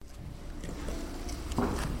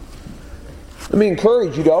Let me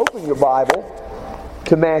encourage you to open your Bible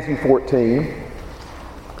to Matthew 14.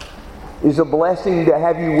 It's a blessing to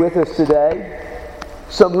have you with us today.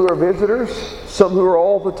 Some who are visitors, some who are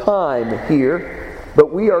all the time here,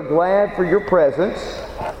 but we are glad for your presence.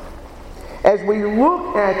 As we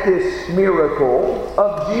look at this miracle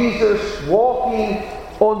of Jesus walking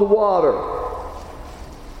on the water,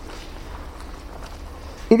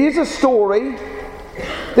 it is a story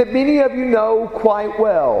that many of you know quite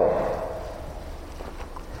well.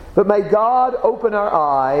 But may God open our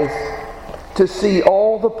eyes to see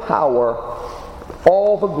all the power,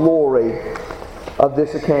 all the glory of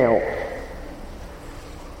this account.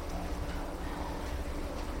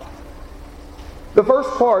 The first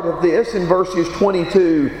part of this, in verses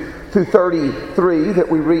 22 through 33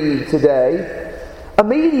 that we read today,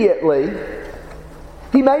 immediately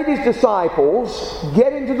he made his disciples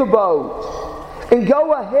get into the boat and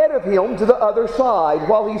go ahead of him to the other side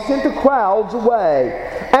while he sent the crowds away.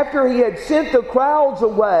 After he had sent the crowds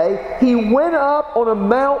away, he went up on a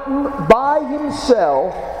mountain by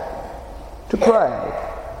himself to pray.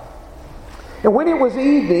 And when it was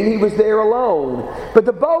evening, he was there alone. But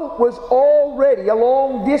the boat was already a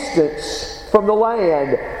long distance from the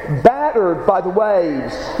land, battered by the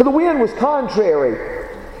waves, for the wind was contrary.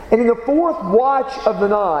 And in the fourth watch of the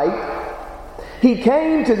night, he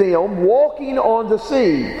came to them walking on the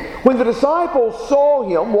sea. When the disciples saw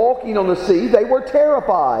him walking on the sea, they were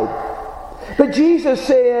terrified. But Jesus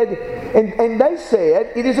said, and they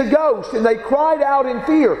said, "It is a ghost," and they cried out in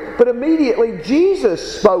fear. But immediately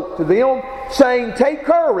Jesus spoke to them, saying, "Take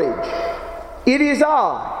courage, it is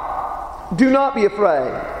I. Do not be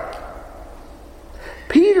afraid."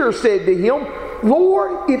 Peter said to him,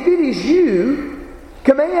 "Lord, if it is you,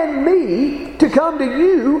 command me to come to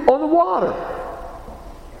you on the water."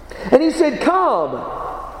 And he said, "Come."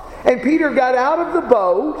 And Peter got out of the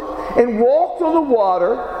boat and walked on the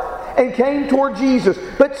water and came toward Jesus.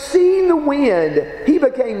 But seeing the wind, he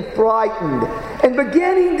became frightened. And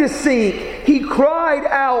beginning to sink, he cried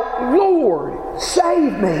out, "Lord,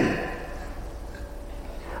 save me."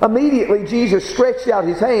 Immediately Jesus stretched out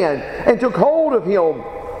his hand and took hold of him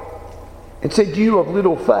and said, "You of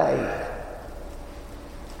little faith,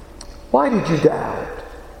 why did you doubt?"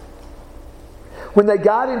 When they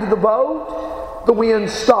got into the boat, the wind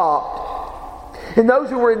stopped. And those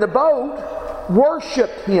who were in the boat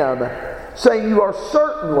worshipped him, saying, "You are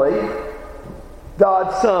certainly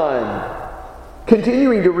God's Son."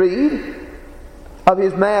 Continuing to read of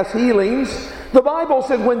his mass healings, the Bible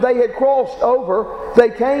said when they had crossed over, they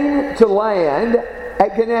came to land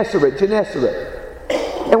at Gennesaret.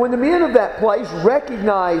 And when the men of that place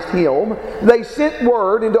recognized him, they sent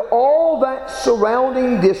word into all that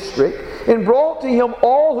surrounding district and brought to him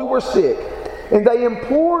all who were sick. And they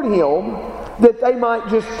implored him that they might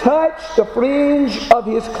just touch the fringe of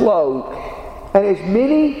his cloak. And as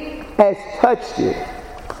many as touched it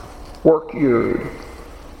were cured.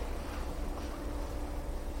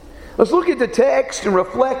 Let's look at the text and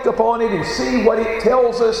reflect upon it and see what it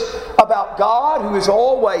tells us about God, who is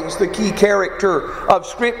always the key character of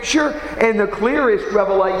Scripture, and the clearest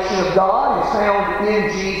revelation of God is found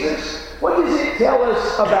in Jesus. What does it tell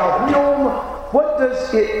us about Him? What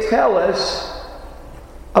does it tell us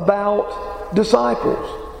about disciples?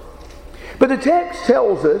 But the text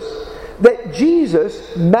tells us that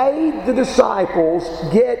Jesus made the disciples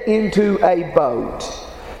get into a boat.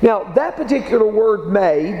 Now, that particular word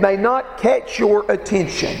 "made" may not catch your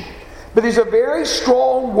attention, but it's a very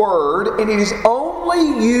strong word, and it is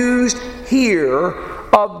only used here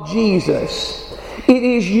of Jesus. It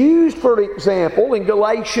is used, for example, in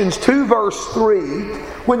Galatians 2 verse 3,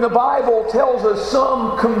 when the Bible tells us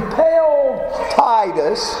some compelled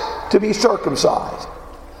Titus to be circumcised.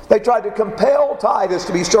 They tried to compel Titus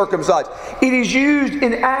to be circumcised. It is used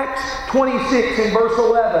in Acts 26 in verse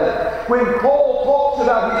 11, when Paul talks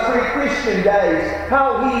about his pre-Christian days,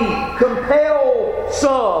 how he compelled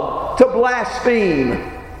some to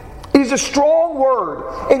blaspheme. It is a strong word,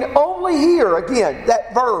 and only here, again,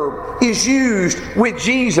 that verb is used with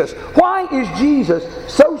Jesus. Why is Jesus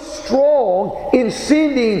so strong in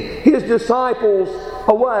sending his disciples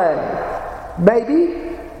away? Maybe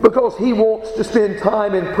because he wants to spend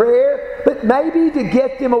time in prayer, but maybe to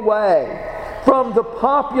get them away from the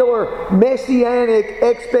popular messianic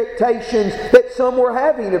expectations that some were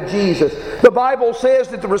having of Jesus. The Bible says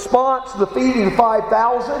that the response to the feeding of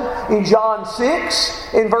 5,000 in John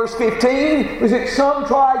 6, in verse 15, was that some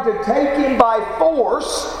tried to take him by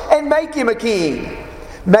force and make him a king.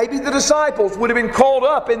 Maybe the disciples would have been caught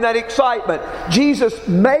up in that excitement. Jesus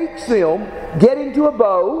makes them get into a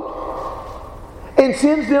boat and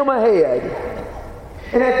sends them ahead.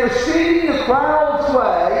 And after sending the crowd's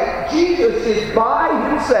way, Jesus is by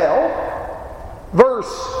himself.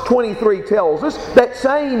 Verse 23 tells us that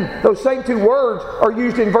those same two words are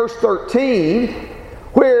used in verse 13,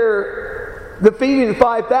 where the feeding of the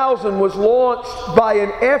 5,000 was launched by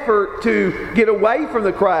an effort to get away from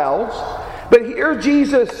the crowds. But here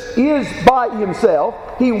Jesus is by himself.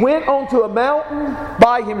 He went onto a mountain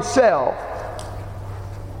by himself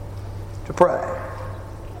to pray.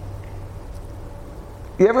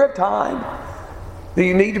 You ever have time that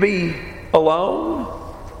you need to be alone?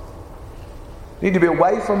 Need to be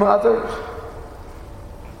away from others?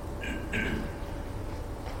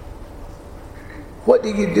 What do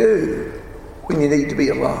you do when you need to be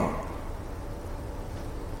alone?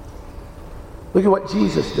 Look at what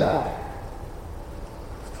Jesus does.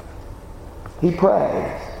 He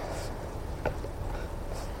prays.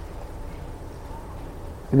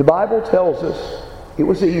 And the Bible tells us it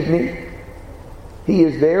was evening. He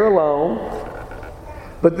is there alone.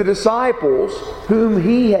 But the disciples whom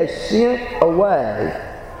he has sent away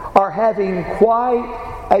are having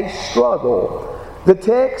quite a struggle. The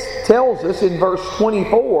text tells us in verse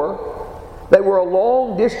 24 they were a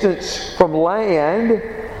long distance from land,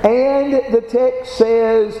 and the text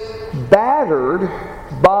says battered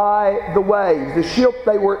by the waves. The ship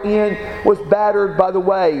they were in was battered by the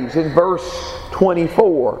waves in verse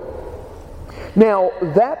 24. Now,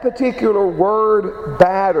 that particular word,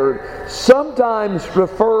 battered, sometimes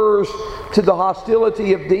refers to the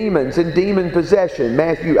hostility of demons and demon possession.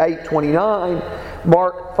 Matthew 8:29,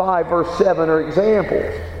 Mark 5 verse 7 are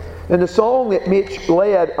examples. In the song that Mitch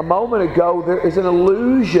led a moment ago, there is an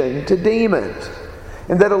allusion to demons.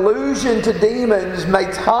 And that allusion to demons may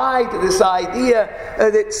tie to this idea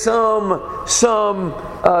that some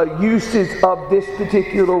uses of this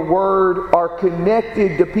particular word are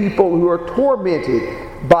connected to people who are tormented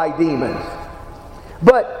by demons.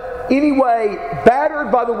 But anyway,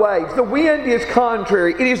 battered by the waves. The wind is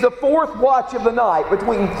contrary. It is the fourth watch of the night,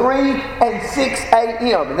 between 3 and 6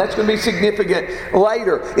 a.m. And that's going to be significant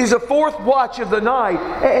later. It is the fourth watch of the night.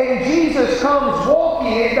 And Jesus comes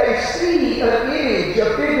walking, and they see an image,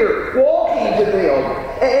 a figure walking to them.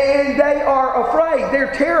 And they are afraid.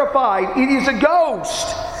 They're terrified. It is a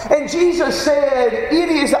ghost. And Jesus said, "It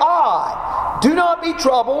is I. Do not be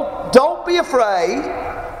troubled. Don't be afraid."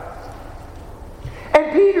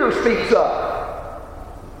 And Peter speaks up.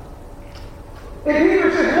 And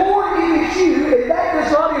Peter says, "Lord, it is you." And that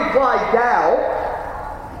does not imply doubt.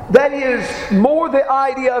 That is more the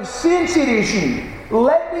idea of, since it is you,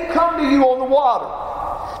 let me come to you on the water.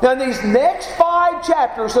 Now in these next 5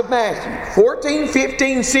 chapters of Matthew, 14,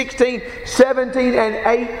 15, 16, 17, and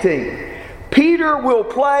 18, Peter will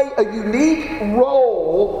play a unique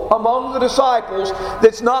role among the disciples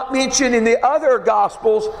that's not mentioned in the other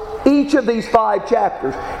Gospels, each of these 5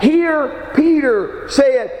 chapters. Here, Peter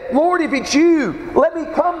said, "Lord, if it's you, let me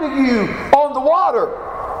come to you on the water."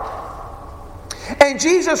 And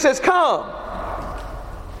Jesus says, "Come."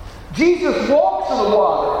 Jesus walks on the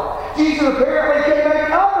water. Jesus apparently can make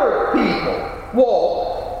other people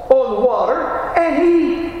walk on the water, and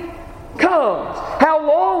he comes. How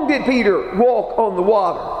long did Peter walk on the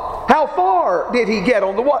water? How far did he get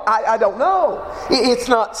on the water? I don't know. It's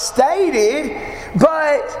not stated,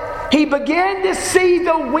 but he began to see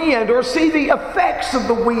the wind, or see the effects of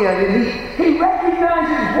the wind, and he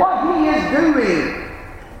recognizes what he is doing.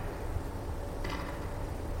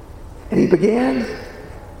 And he begins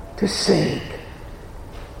to sink.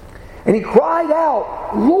 And he cried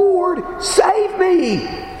out, "Lord, save me!"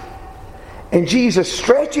 And Jesus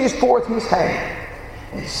stretches forth his hand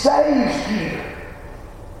and saves Peter.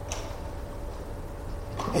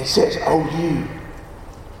 And says, "O you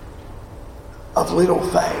of little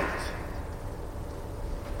faith."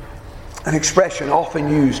 An expression often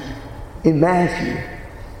used in Matthew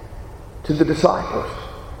to the disciples.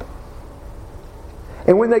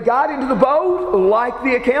 And when they got into the boat, like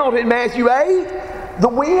the account in Matthew 8, the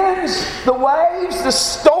winds, the waves, the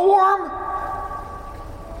storm,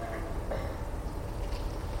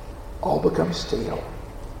 all become still.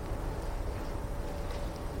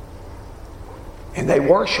 And they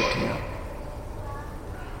worshiped him.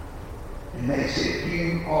 And they said,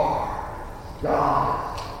 "You are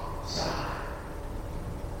God's Son."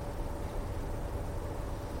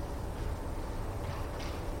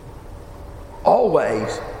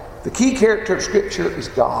 Always, the key character of Scripture is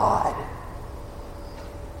God.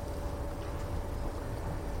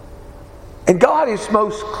 And God is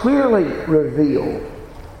most clearly revealed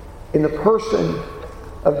in the person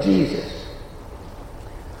of Jesus.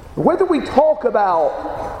 Whether we talk about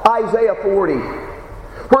Isaiah 40,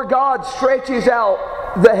 where God stretches out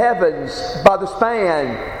the heavens by the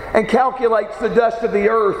span, and calculates the dust of the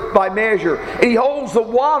earth by measure. And He holds the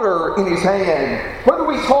water in His hand. Whether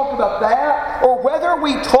we talk about that, or whether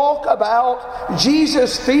we talk about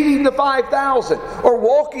Jesus feeding the 5,000, or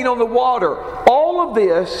walking on the water, all of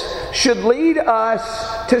this should lead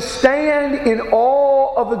us to stand in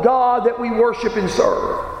awe of the God that we worship and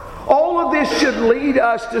serve. All of this should lead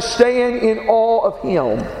us to stand in awe of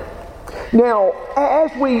Him. Now,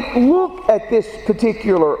 as we look at this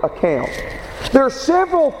particular account, there are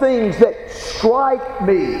several things that strike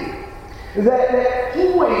me that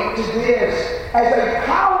point to this as a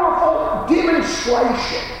powerful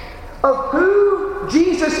demonstration of who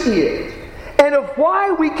Jesus is and of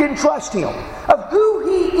why we can trust Him, of who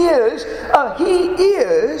He is. He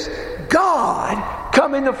is God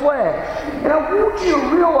come in the flesh. And I want you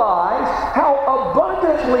to realize how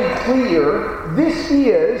abundantly clear this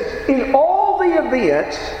is in all the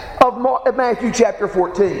events of Matthew chapter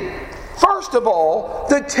 14. First of all,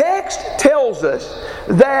 the text tells us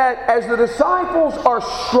that as the disciples are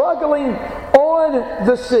struggling on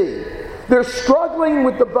the sea, they're struggling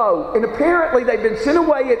with the boat, and apparently they've been sent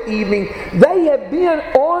away at evening. They have been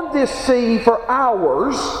on this sea for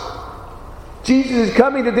hours. Jesus is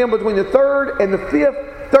coming to them between the 3rd and the 6th,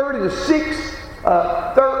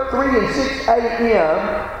 3 and 6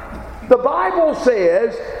 a.m. The Bible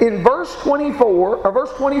says in verse 24 or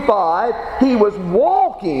verse 25, He was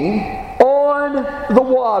walking on the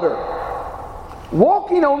water.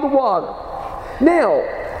 Walking on the water. Now,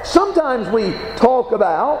 sometimes we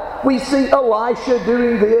see Elisha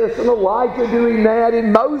doing this and Elijah doing that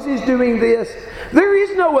and Moses doing this. There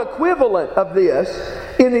is no equivalent of this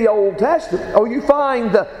in the Old Testament. Oh, you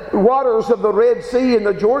find the waters of the Red Sea and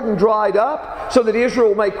the Jordan dried up so that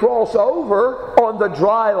Israel may cross over on the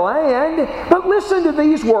dry land. But listen to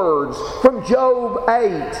these words from Job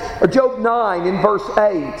 9 in verse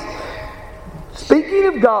 8. Speaking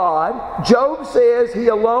of God, Job says He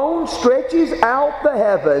alone stretches out the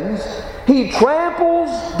heavens. He tramples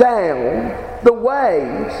down the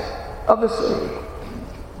waves of the sea.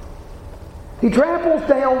 He tramples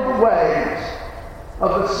down the waves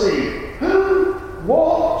of the sea. Who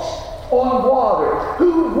walks on water?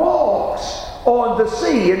 Who walks on the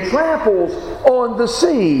sea and tramples on the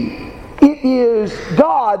sea? It is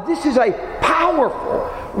God. This is a powerful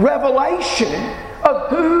revelation of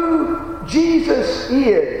who Jesus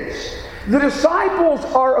is. The disciples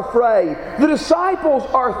are afraid. The disciples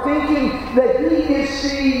are thinking that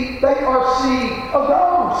they are seeing a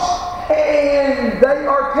ghost. And they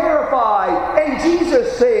are terrified. And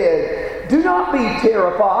Jesus said, do not be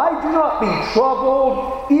terrified. Do not be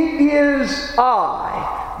troubled. It is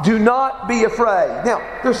I. Do not be afraid. Now,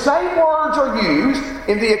 the same words are used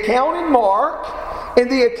in the account in Mark and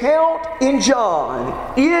the account in John.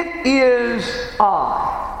 It is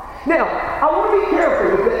I. Now, I want to be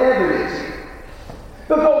careful with the evidence here,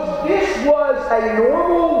 because this was a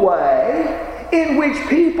normal way in which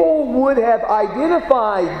people would have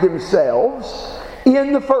identified themselves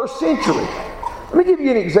in the first century. Let me give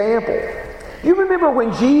you an example. You remember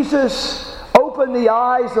when Jesus opened the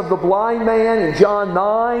eyes of the blind man in John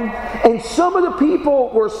 9, and some of the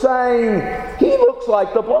people were saying, He looks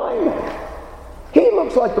like the blind man. He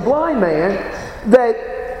looks like the blind man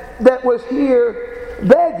that was here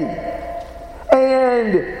begging.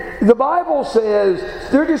 And the Bible says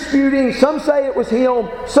they're disputing. Some say it was him.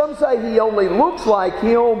 Some say he only looks like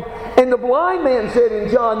him. And the blind man said in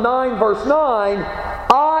John 9 verse 9,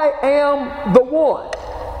 I am the one.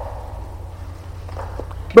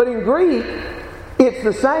 But in Greek, it's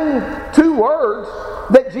the same two words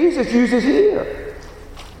that Jesus uses here.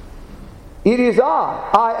 It is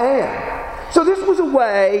I am. So this was a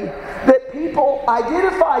way that people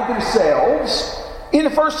identified themselves in the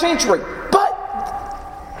first century. But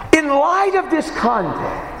in light of this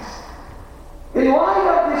context,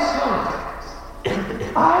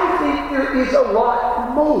 I think there is a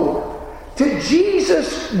lot more to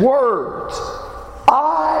Jesus' words.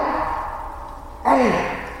 I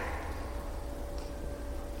am.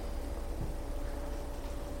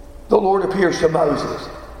 The Lord appears to Moses,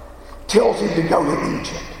 tells him to go to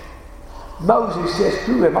Egypt. Moses says,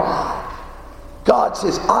 who am I? God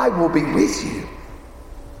says, I will be with you.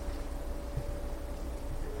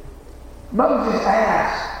 Moses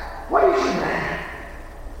asked, what is your name?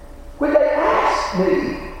 When they asked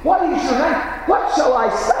me, what is your name? What shall I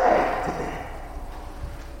say to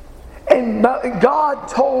them? And God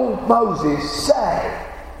told Moses, say,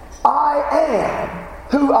 I am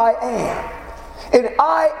who I am. And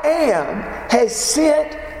I am has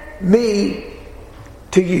sent me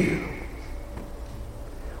to you.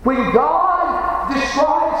 When God God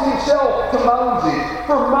describes Himself to Moses,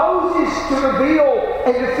 for Moses to reveal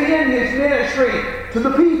and defend His ministry to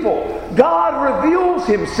the people. God reveals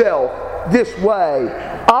Himself this way.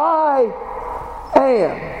 I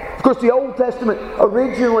am. Of course, the Old Testament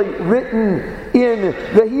originally written in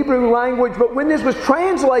the Hebrew language, but when this was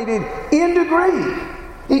translated into Greek,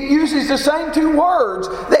 it uses the same two words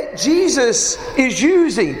that Jesus is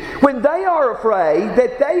using. When they are afraid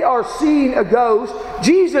that they are seeing a ghost,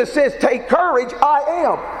 Jesus says, "Take courage, I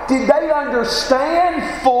am." Did they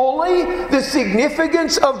understand fully the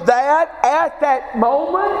significance of that at that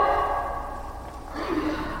moment?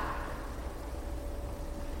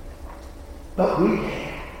 But we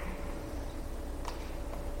can.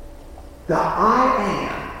 The I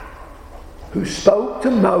am who spoke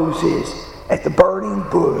to Moses at the burning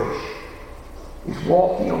bush is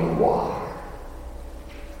walking on the water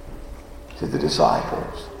to the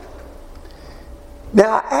disciples.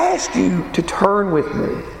 Now I ask you to turn with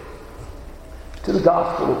me to the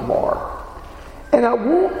Gospel of Mark. And I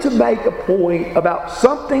want to make a point about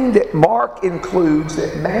something that Mark includes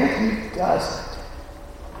that Matthew doesn't.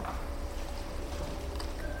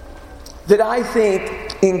 That I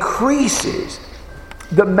think increases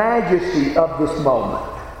the majesty of this moment.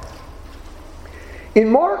 In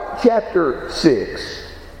Mark chapter 6,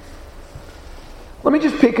 let me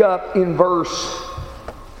just pick up in verse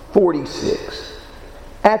 46.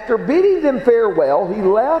 After bidding them farewell, he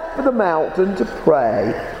left for the mountain to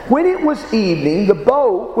pray. When it was evening, the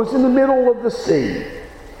boat was in the middle of the sea,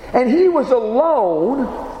 and he was alone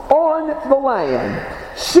on the land.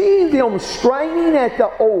 Seeing them straining at the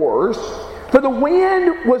oars, for the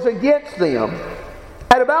wind was against them,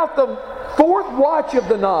 at about the fourth watch of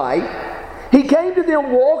the night, he came to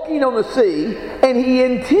them walking on the sea, and he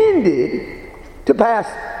intended to pass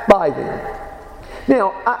by them.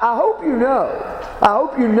 Now, I hope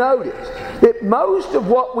you notice that most of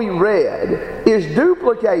what we read is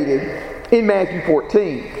duplicated in Matthew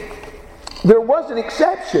 14. There was an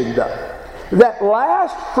exception, though. That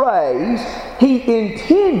last phrase, he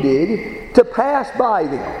intended to pass by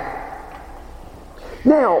them.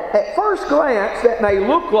 Now, at first glance, that may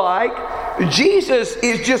look like Jesus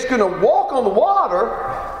is just going to walk on the water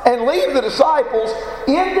and leave the disciples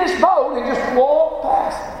in this boat and just walk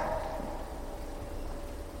past them.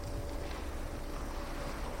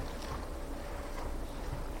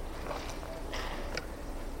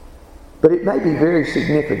 But it may be very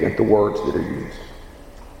significant, the words that are used.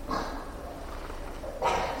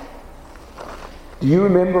 Do you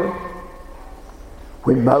remember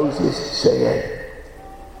when Moses said,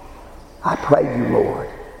 "I pray you, Lord,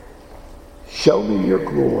 show me your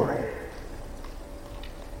glory"?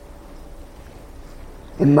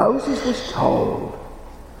 And Moses was told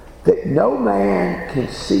that no man can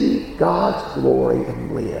see God's glory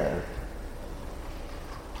and live.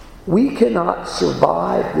 We cannot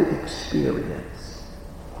survive the experience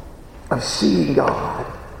of seeing God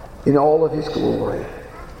in all of His glory.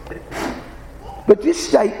 But this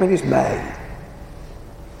statement is made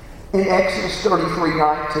in Exodus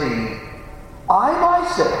 33:19. I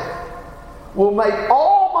myself will make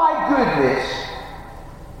all my goodness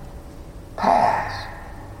pass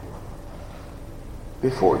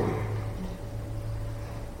before you.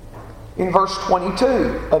 In verse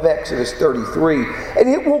 22 of Exodus 33, and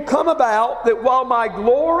it will come about that while my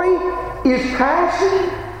glory is passing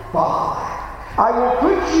by, I will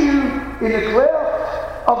put you in the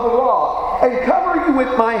cleft of the rock and cover you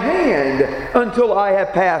with my hand until I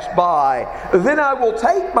have passed by. Then I will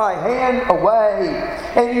take my hand away,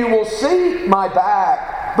 and you will see my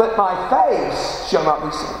back, but my face shall not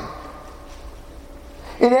be seen.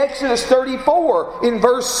 In Exodus 34, in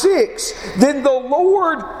verse 6, then the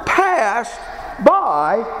Lord passed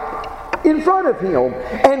by in front of him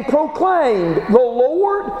and proclaimed, the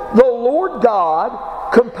Lord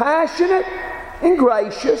God, compassionate and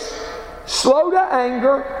gracious, slow to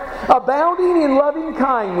anger, abounding in loving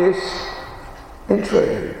kindness and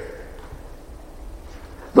truth.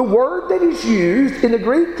 The word that is used in the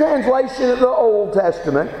Greek translation of the Old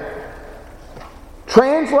Testament,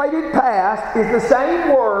 translated past, is the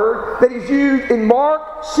same word that is used in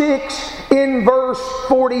Mark 6 in verse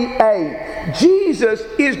 48. Jesus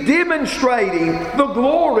is demonstrating the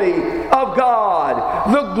glory of God.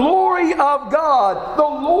 The glory of God. The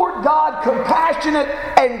Lord God, compassionate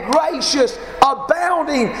and gracious,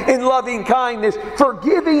 abounding in loving kindness,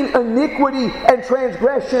 forgiving iniquity and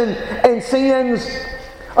transgression and sins.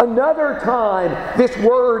 Another time this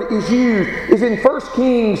word is used is in 1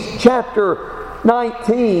 Kings chapter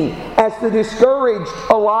 19 as the discouraged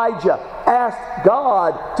Elijah, asked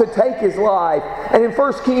God to take his life. And in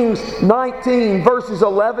 1 Kings 19, verses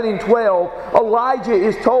 11 and 12, Elijah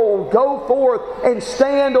is told, "Go forth and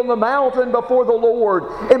stand on the mountain before the Lord.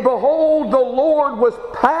 And behold, the Lord was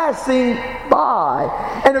passing by,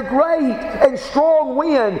 and a great and strong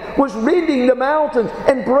wind was rending the mountains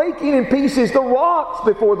and breaking in pieces the rocks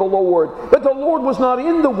before the Lord. But the Lord was not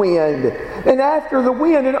in the wind. And after the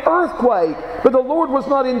wind, an earthquake. But the Lord was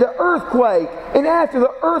not in the earthquake. And after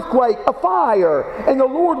the earthquake, a fire. And the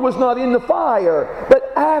Lord was not in the fire.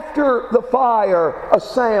 But after the fire, a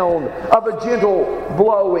sound of a gentle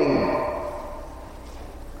blowing."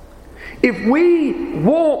 If we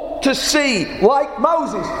want to see, like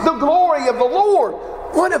Moses, the glory of the Lord,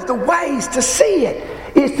 one of the ways to see it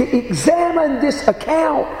is to examine this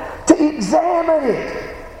account, to examine it,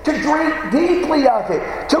 to drink deeply of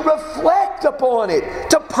it, to reflect upon it,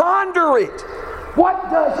 to ponder it.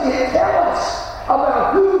 What does it tell us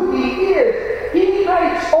about who He is? He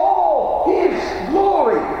makes all His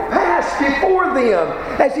glory pass before them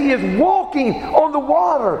as He is walking on the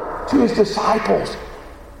water to His disciples.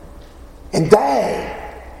 And they,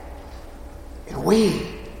 and we,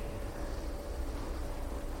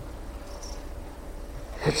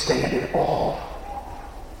 should stand in awe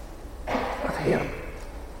of Him.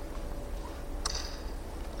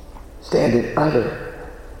 Stand in utter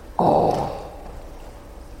awe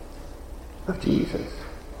of Jesus.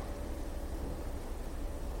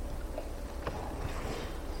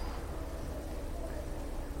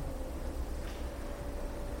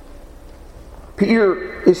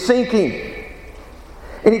 Peter is sinking,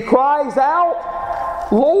 and he cries out,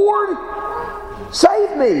 "Lord,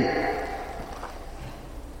 save me."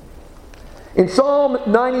 In Psalm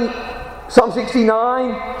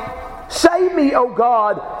 69, "Save me, O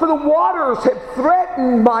God, for the waters have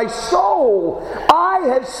threatened my soul. I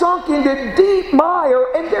have sunk into deep mire,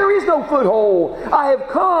 and there is no foothold. I have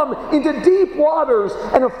come into deep waters,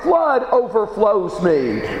 and a flood overflows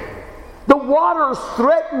me." The waters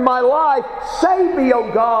threaten my life. Save me, O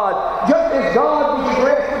God. Just as God was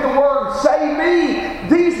addressed with the word, "Save me,"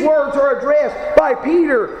 these words are addressed by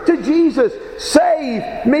Peter to Jesus. "Save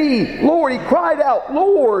me, Lord." He cried out,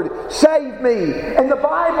 "Lord, save me." And the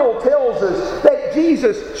Bible tells us that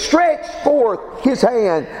Jesus stretched forth His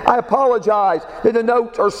hand. I apologize that the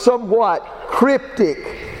notes are somewhat cryptic.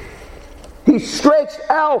 He stretched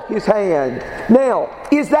out His hand. Now,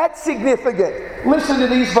 is that significant? Listen to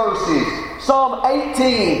these verses. Psalm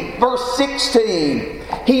 18, verse 16.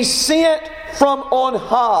 "He sent from on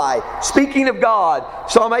high." Speaking of God,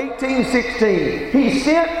 Psalm 18, 16. "He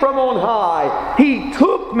sent from on high. He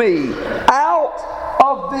took me out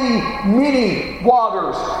of the many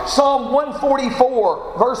waters." Psalm 144,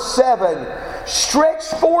 verse 7. "Stretch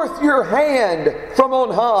forth your hand from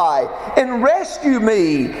on high and rescue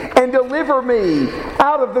me and deliver me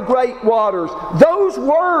out of the great waters." Those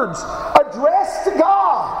words addressed to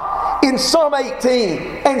God in Psalm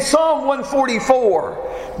 18 and Psalm 144.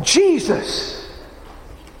 Jesus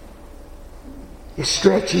is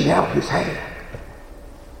stretching out His hand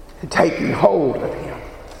and taking hold of him.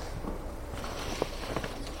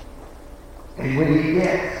 And when he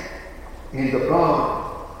gets in the boat,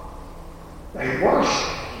 they worship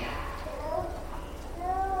him.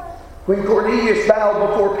 When Cornelius bowed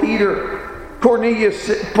before Peter,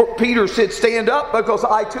 Peter said, "Stand up, because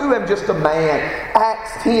I too am just a man."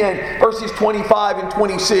 Acts 10, verses 25 and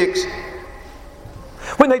 26.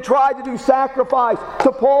 When they tried to do sacrifice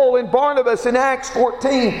to Paul and Barnabas in Acts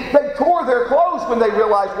 14, they tore their clothes when they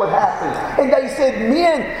realized what happened. And they said,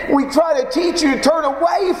 "Men, we try to teach you to turn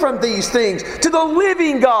away from these things to the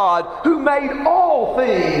living God who made all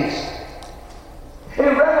things."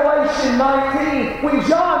 In Revelation 19, when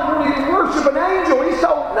John wanted to worship an angel, he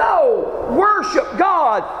told, "No, worship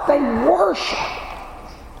God." They worship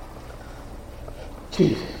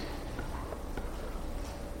Jesus.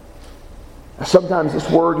 Sometimes this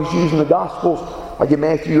word is used in the Gospels, like in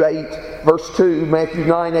Matthew 8, verse 2, Matthew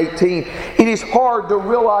 9, 18. It is hard to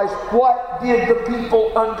realize, what did the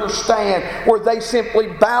people understand? Were they simply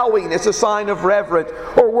bowing as a sign of reverence?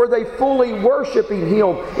 Or were they fully worshiping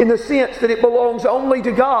Him in the sense that it belongs only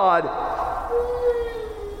to God?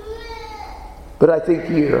 But I think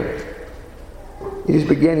here, it is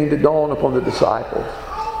beginning to dawn upon the disciples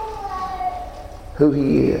who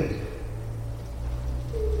He is.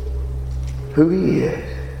 Who He is.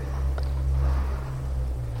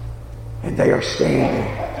 And they are standing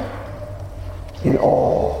in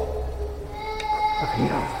awe of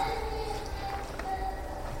Him.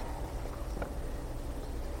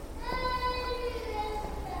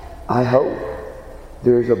 I hope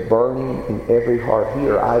there is a burning in every heart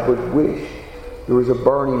here. I would wish there is a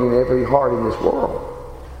burning in every heart in this world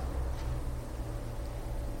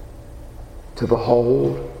to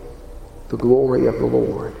behold the glory of the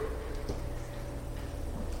Lord.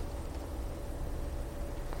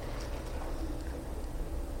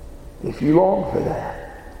 If you long for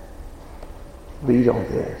that, read on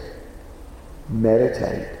this.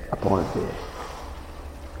 Meditate upon this.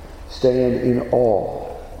 Stand in awe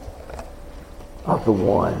of the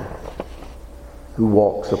one who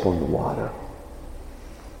walks upon the water.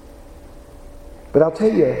 But I'll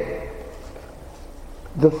tell you,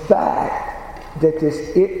 the fact that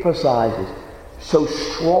this emphasizes so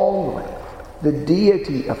strongly the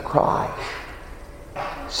deity of Christ,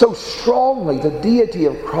 so strongly the deity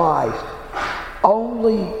of Christ,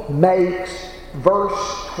 only makes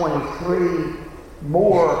verse 23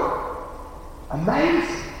 more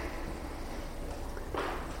amazing.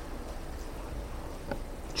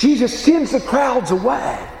 Jesus sends the crowds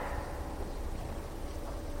away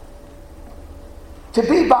to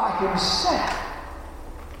be by himself,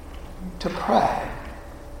 to pray.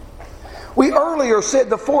 We earlier said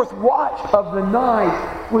the fourth watch of the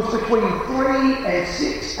night was between 3 and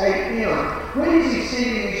 6 a.m. When is he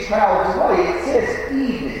sending these crowds away? It says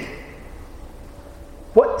evening.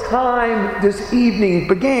 What time does evening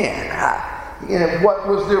begin? What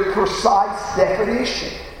was their precise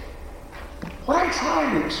definition? What I'm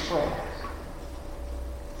trying to express,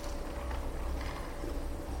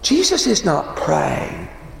 Jesus is not praying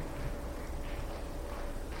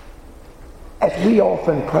as we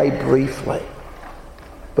often pray briefly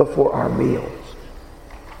before our meals.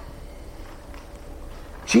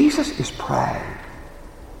 Jesus is praying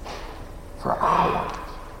for hours.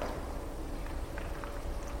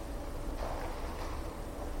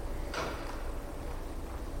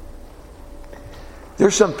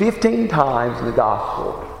 There's some 15 times in the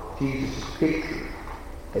gospel Jesus is pictured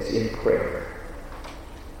as in prayer.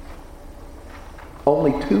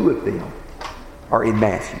 Only 2 of them are in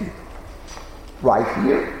Matthew. Right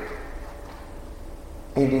here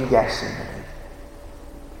and in Gethsemane.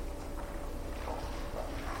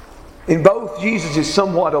 In both, Jesus is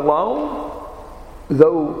somewhat alone,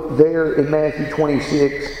 though there in Matthew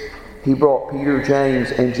 26, he brought Peter, James,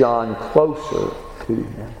 and John closer to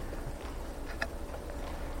him.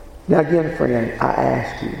 Now again, friend, I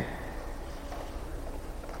ask you,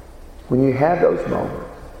 when you have those moments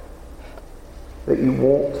that you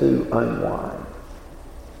want to unwind,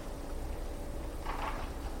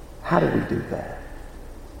 how do we do that?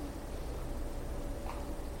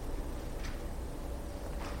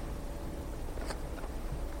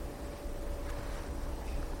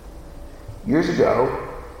 Years ago,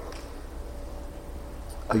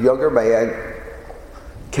 a younger man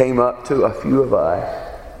came up to a few of us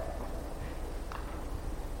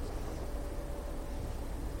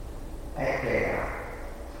at there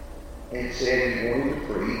and said he wanted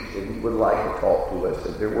to preach and he would like to talk to us.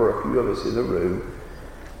 And there were a few of us in the room.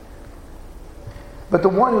 But the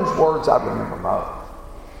one whose words I remember most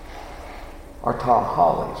are Tom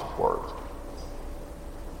Holly's words.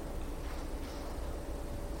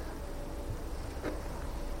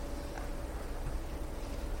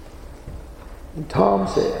 And Tom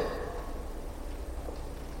said,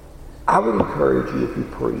 I would encourage you if you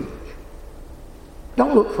preach,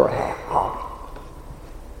 don't look for a hobby.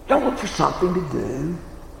 Don't look for something to do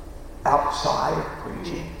outside of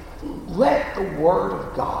preaching. Let the Word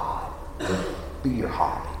of God be your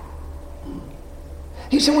hobby.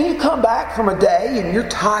 He said, when you come back from a day and you're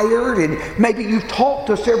tired and maybe you've talked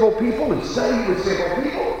to several people and stayed with several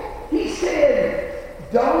people, he said,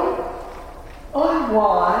 don't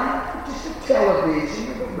unwind with just the television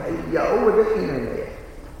or the radio or the internet.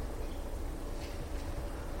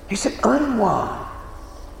 He said, unwind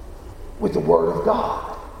with the Word of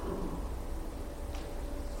God.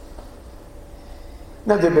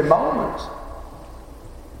 Now, there have been moments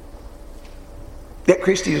that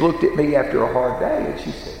Christy looked at me after a hard day and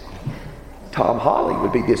she said, Tom Holly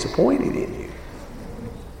would be disappointed in you.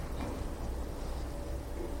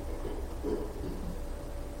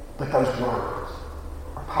 But those words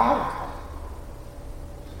are powerful.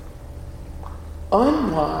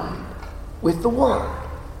 Unwind with the Word.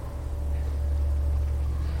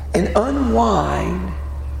 And unwind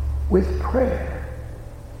with prayer.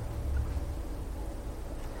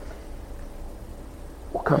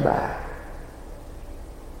 We'll come back.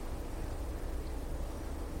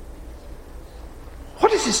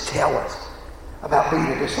 What does this tell us about being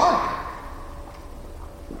a disciple?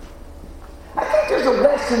 I think there's a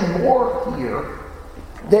lesson more here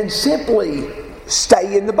than simply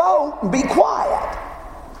stay in the boat and be quiet,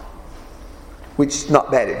 which is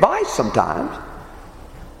not bad advice sometimes.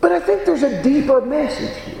 But But I think there's a deeper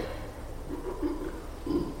message here.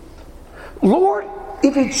 Lord,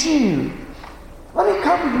 if it's you, let me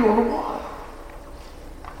cover you on the water.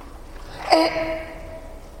 And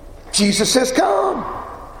Jesus says, come.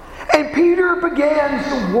 And Peter begins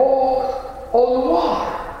to walk on the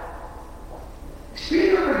water.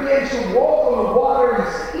 Peter begins to walk on the water.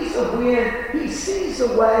 He sees the wind. He sees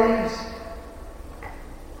the waves.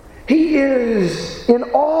 He is in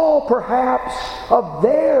awe, perhaps, of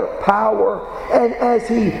their power. And as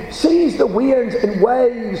he sees the winds and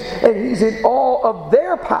waves, and he's in awe of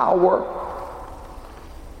their power,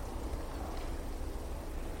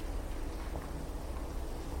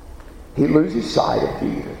 he loses sight of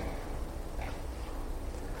Peter.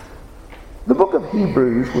 The book of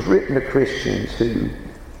Hebrews was written to Christians who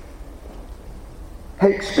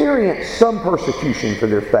had experienced some persecution for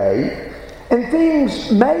their faith, and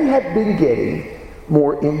things may have been getting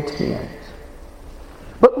more intense.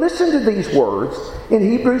 But listen to these words in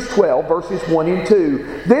Hebrews 12, verses 1 and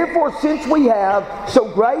 2. Therefore, since we have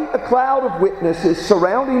so great a cloud of witnesses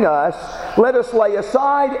surrounding us, let us lay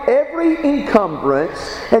aside every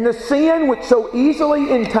encumbrance and the sin which so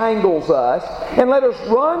easily entangles us, and let us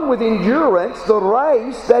run with endurance the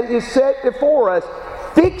race that is set before us,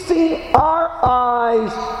 fixing our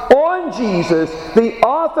eyes on Jesus, the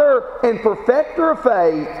author and perfecter of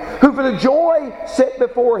faith, who for the joy set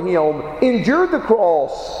before him endured the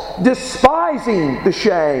cross, despising the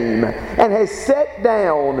shame, and has sat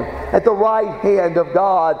down at the right hand of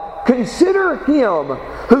God. Consider him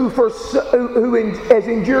who has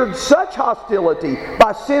endured such hostility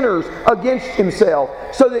by sinners against himself,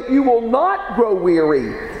 so that you will not grow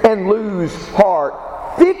weary and lose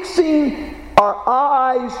heart, fixing our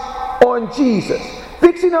eyes on Jesus.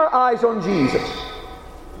 Fixing our eyes on Jesus.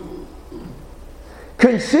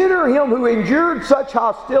 Consider him who endured such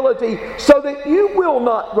hostility, so that you will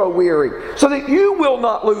not grow weary, so that you will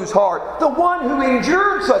not lose heart. The one who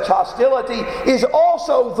endured such hostility is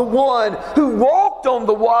also the one who walked on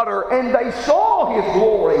the water, and they saw his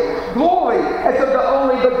glory. Glory as of the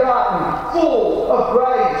only begotten, full of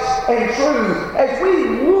grace and truth. As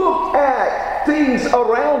we look at things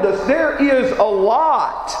around us, there is a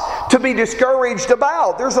lot to be discouraged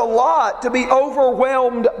about. There's a lot to be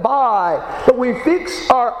overwhelmed by. But we fix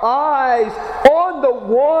our eyes on the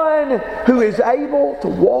one who is able to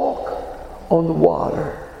walk on the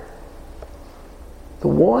water. The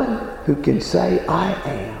one who can say, I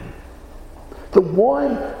am. The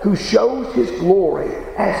one who shows his glory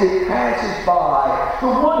as it passes by. The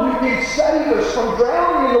one who can save us from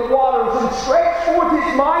drowning in the waters and stretch forth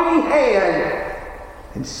his mighty hand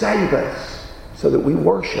and save us so that we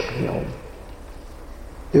worship him.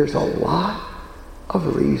 There's a lot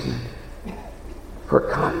of reason for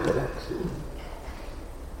confidence.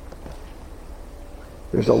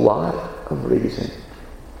 There's a lot of reason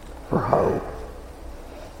for hope.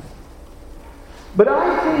 But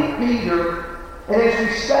I think Peter, and as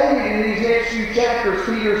we stated in these next few chapters,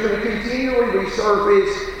 Peter's going to continually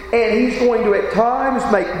resurface, and he's going to at times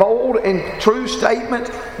make bold and true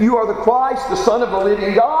statements. You are the Christ, the Son of the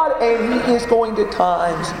living God, and he is going to at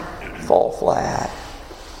times fall flat.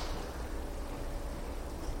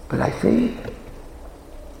 But I think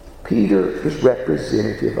Peter is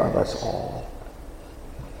representative of us all.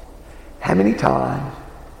 How many times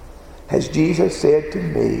has Jesus said to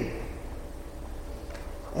me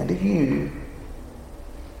and to you,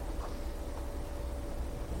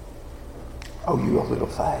 oh, you of little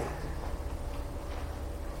faith?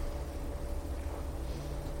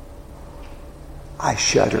 I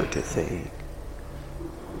shudder to think.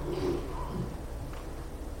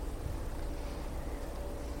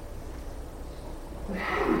 But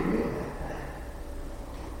how do we win that fact?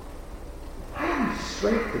 How do we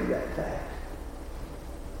strengthen that fact?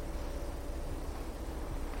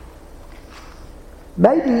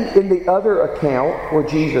 Maybe in the other account where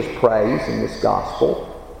Jesus prays in this gospel,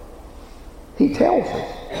 he tells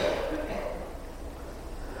us.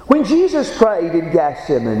 When Jesus prayed in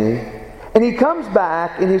Gethsemane, and he comes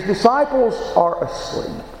back and his disciples are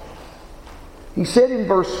asleep, he said in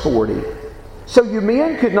verse 40, so you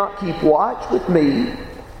men could not keep watch with me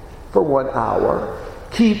for 1 hour.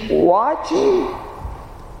 Keep watching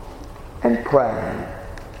and praying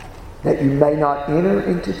that you may not enter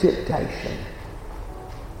into temptation.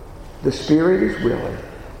 The spirit is willing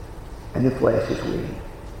and the flesh is weak.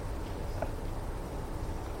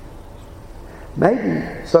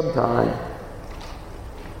 Maybe sometime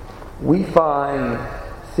we find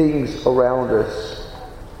things around us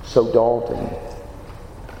so daunting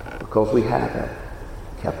because we haven't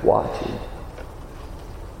kept watching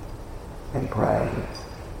and praying.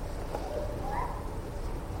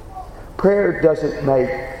 Prayer doesn't make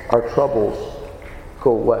our troubles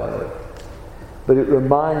go away, but it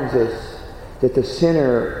reminds us that the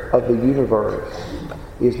center of the universe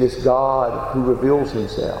is this God who reveals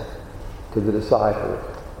himself to the disciples,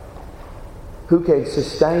 who can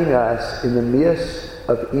sustain us in the midst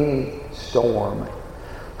of any storm,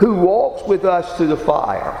 who walks with us through the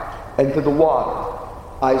fire and through the water.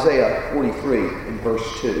 Isaiah 43 in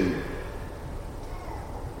verse 2.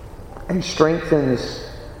 And strengthens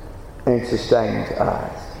and sustains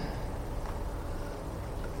us.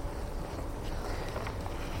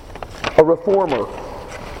 A reformer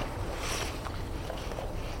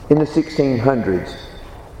in the 1600s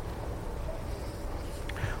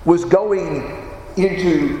was going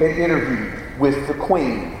into an interview with the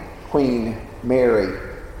Queen Mary,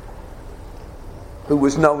 who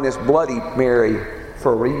was known as Bloody Mary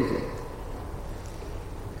for a reason.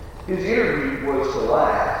 His interview was to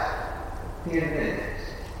last 10 minutes.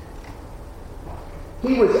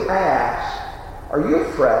 He was asked, "Are you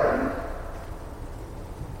afraid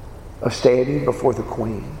of standing before the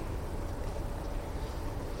Queen?"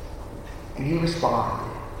 And he responded,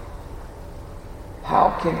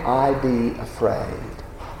 "How can I be afraid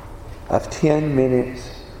of 10 minutes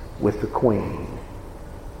with the Queen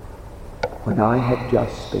when I have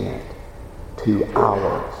just spent 2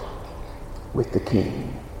 hours with the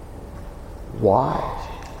King? Watch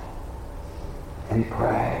and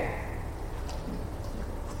pray."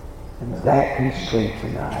 And that can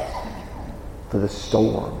strengthen us for the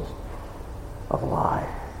storms of life.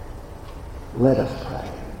 Let us pray.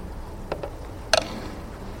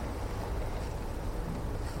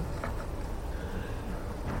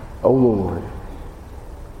 O Lord,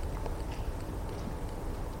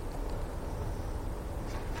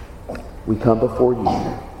 we come before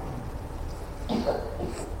you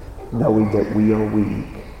knowing that we are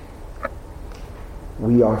weak.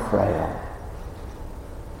 We are frail.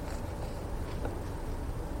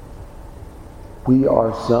 We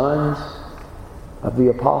are sons of the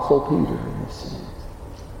Apostle Peter in this sense.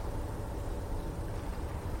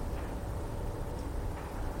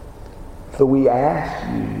 So we ask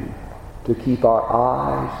you to keep our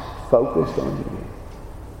eyes focused on you.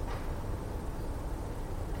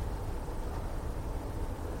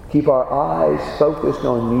 Keep our eyes focused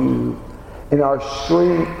on you and our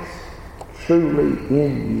strength truly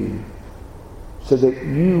in you, so that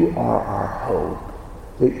you are our hope,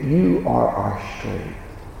 that you are our strength,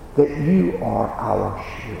 that you are our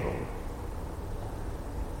shield.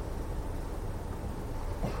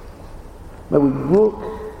 May we look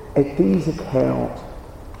at these accounts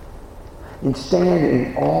and stand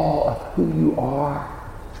in awe of who you are,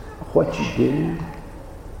 of what you do.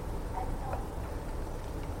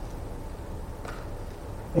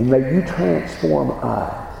 And may you transform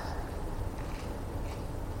us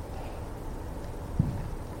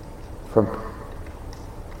from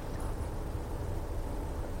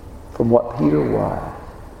what Peter was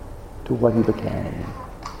to what he became.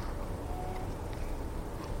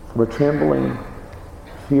 From a trembling,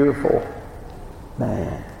 fearful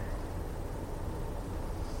man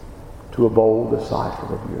to a bold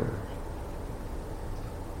disciple of yours.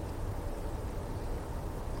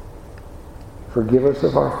 Forgive us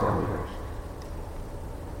of our failures.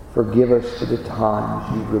 Forgive us for the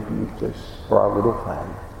times you rebuked us for our little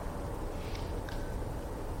faith.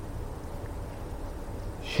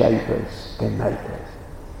 Shape us and make us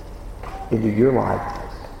into your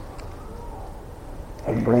likeness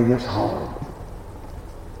and bring us home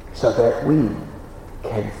so that we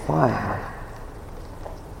can finally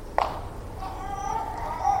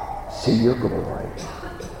see your glory.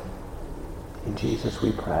 In Jesus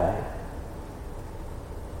we pray.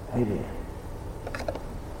 Amen.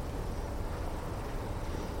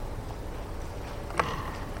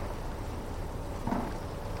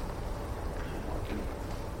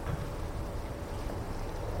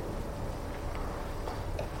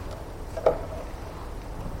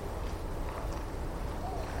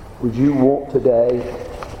 Would you want today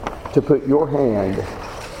to put your hand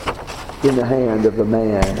in the hand of the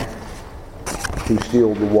man who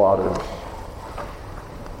stilled the waters?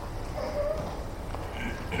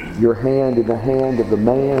 Your hand in the hand of the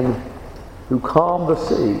man who calmed the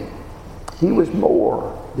sea. He was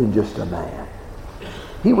more than just a man.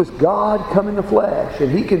 He was God come in the flesh,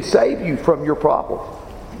 and he can save you from your problem.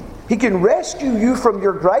 He can rescue you from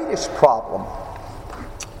your greatest problem,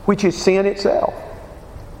 which is sin itself.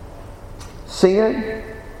 Sin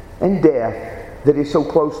and death that is so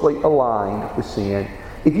closely aligned with sin.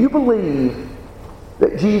 If you believe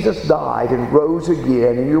that Jesus died and rose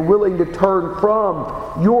again, and you're willing to turn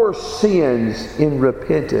from your sins in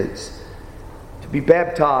repentance, to be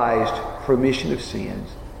baptized for remission of sins.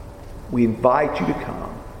 We invite you to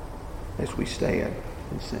come as we stand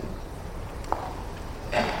and sing.